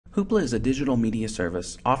Hoopla is a digital media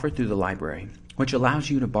service offered through the library, which allows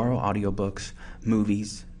you to borrow audiobooks,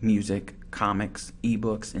 movies, music, comics,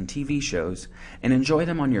 ebooks, and TV shows, and enjoy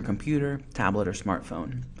them on your computer, tablet, or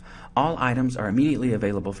smartphone. All items are immediately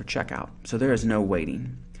available for checkout, so there is no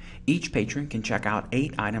waiting. Each patron can check out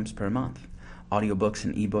 8 items per month. Audiobooks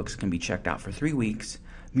and ebooks can be checked out for 3 weeks,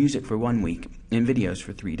 music for 1 week, and videos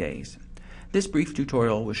for 3 days. This brief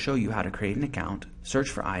tutorial will show you how to create an account, search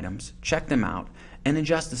for items, check them out, and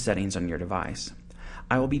adjust the settings on your device.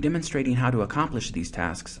 I will be demonstrating how to accomplish these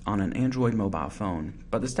tasks on an Android mobile phone,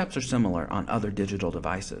 but the steps are similar on other digital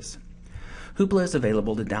devices. Hoopla is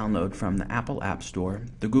available to download from the Apple App Store,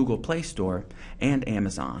 the Google Play Store, and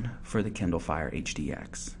Amazon for the Kindle Fire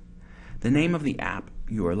HDX. The name of the app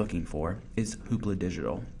you are looking for is Hoopla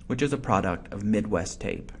Digital, which is a product of Midwest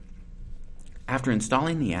Tape. After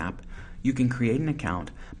installing the app, you can create an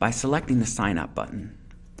account by selecting the Sign Up button.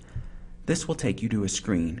 This will take you to a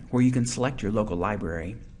screen where you can select your local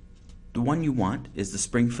library. The one you want is the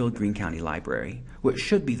Springfield-Greene County Library, which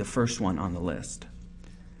should be the first one on the list.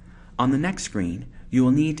 On the next screen, you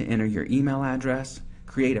will need to enter your email address,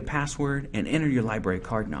 create a password, and enter your library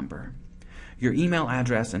card number. Your email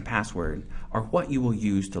address and password are what you will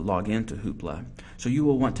use to log into Hoopla, so you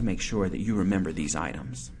will want to make sure that you remember these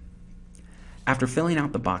items. After filling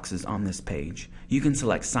out the boxes on this page, you can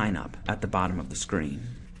select Sign Up at the bottom of the screen.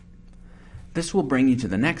 This will bring you to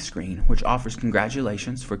the next screen, which offers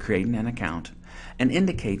congratulations for creating an account and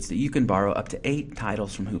indicates that you can borrow up to 8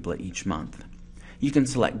 titles from Hoopla each month. You can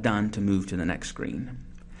select Done to move to the next screen.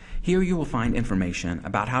 Here you will find information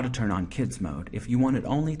about how to turn on Kids Mode if you want it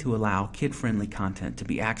only to allow kid-friendly content to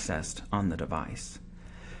be accessed on the device.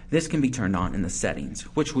 This can be turned on in the settings,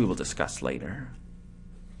 which we will discuss later.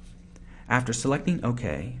 After selecting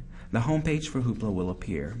OK, the home page for Hoopla will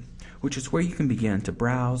appear, which is where you can begin to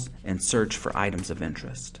browse and search for items of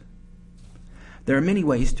interest. There are many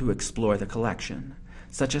ways to explore the collection,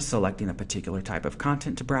 such as selecting a particular type of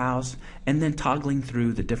content to browse and then toggling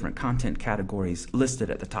through the different content categories listed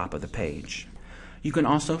at the top of the page. You can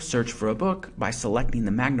also search for a book by selecting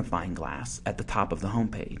the magnifying glass at the top of the home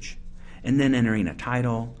page, and then entering a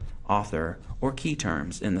title, author, or key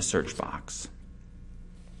terms in the search box.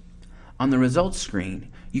 On the results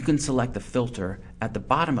screen, you can select the filter at the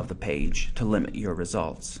bottom of the page to limit your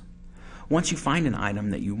results. Once you find an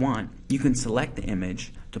item that you want, you can select the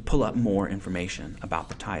image to pull up more information about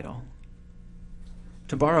the title.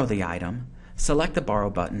 To borrow the item, select the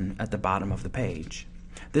Borrow button at the bottom of the page.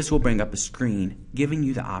 This will bring up a screen giving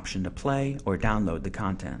you the option to play or download the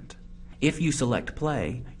content. If you select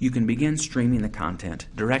Play, you can begin streaming the content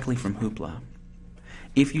directly from Hoopla.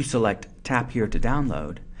 If you select Tap here to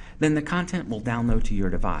download, then the content will download to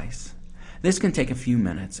your device. This can take a few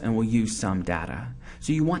minutes and will use some data,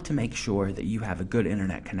 so you want to make sure that you have a good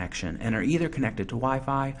internet connection and are either connected to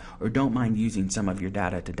Wi-Fi or don't mind using some of your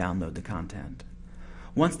data to download the content.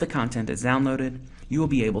 Once the content is downloaded, you will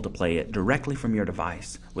be able to play it directly from your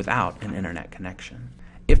device without an internet connection.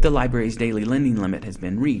 If the library's daily lending limit has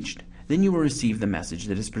been reached, then you will receive the message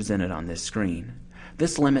that is presented on this screen.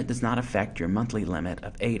 This limit does not affect your monthly limit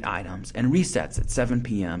of 8 items and resets at 7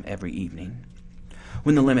 p.m. every evening.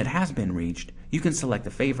 When the limit has been reached, you can select the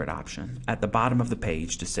Favorite option at the bottom of the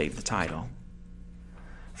page to save the title.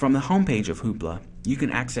 From the home page of Hoopla, you can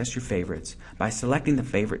access your favorites by selecting the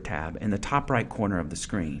Favorite tab in the top right corner of the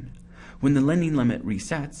screen. When the lending limit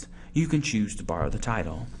resets, you can choose to borrow the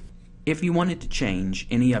title. If you wanted to change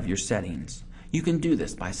any of your settings, you can do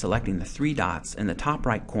this by selecting the 3 dots in the top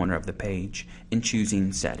right corner of the page and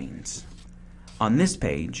choosing Settings. On this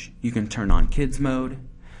page, you can turn on Kids Mode,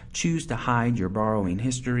 choose to hide your borrowing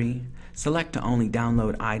history, select to only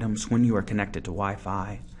download items when you are connected to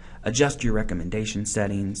Wi-Fi, adjust your recommendation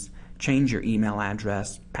settings, change your email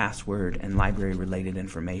address, password, and library-related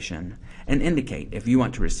information, and indicate if you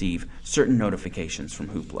want to receive certain notifications from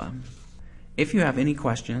Hoopla. If you have any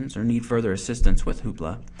questions or need further assistance with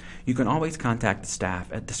Hoopla, you can always contact the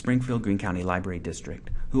staff at the Springfield-Greene County Library District,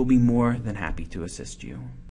 who will be more than happy to assist you.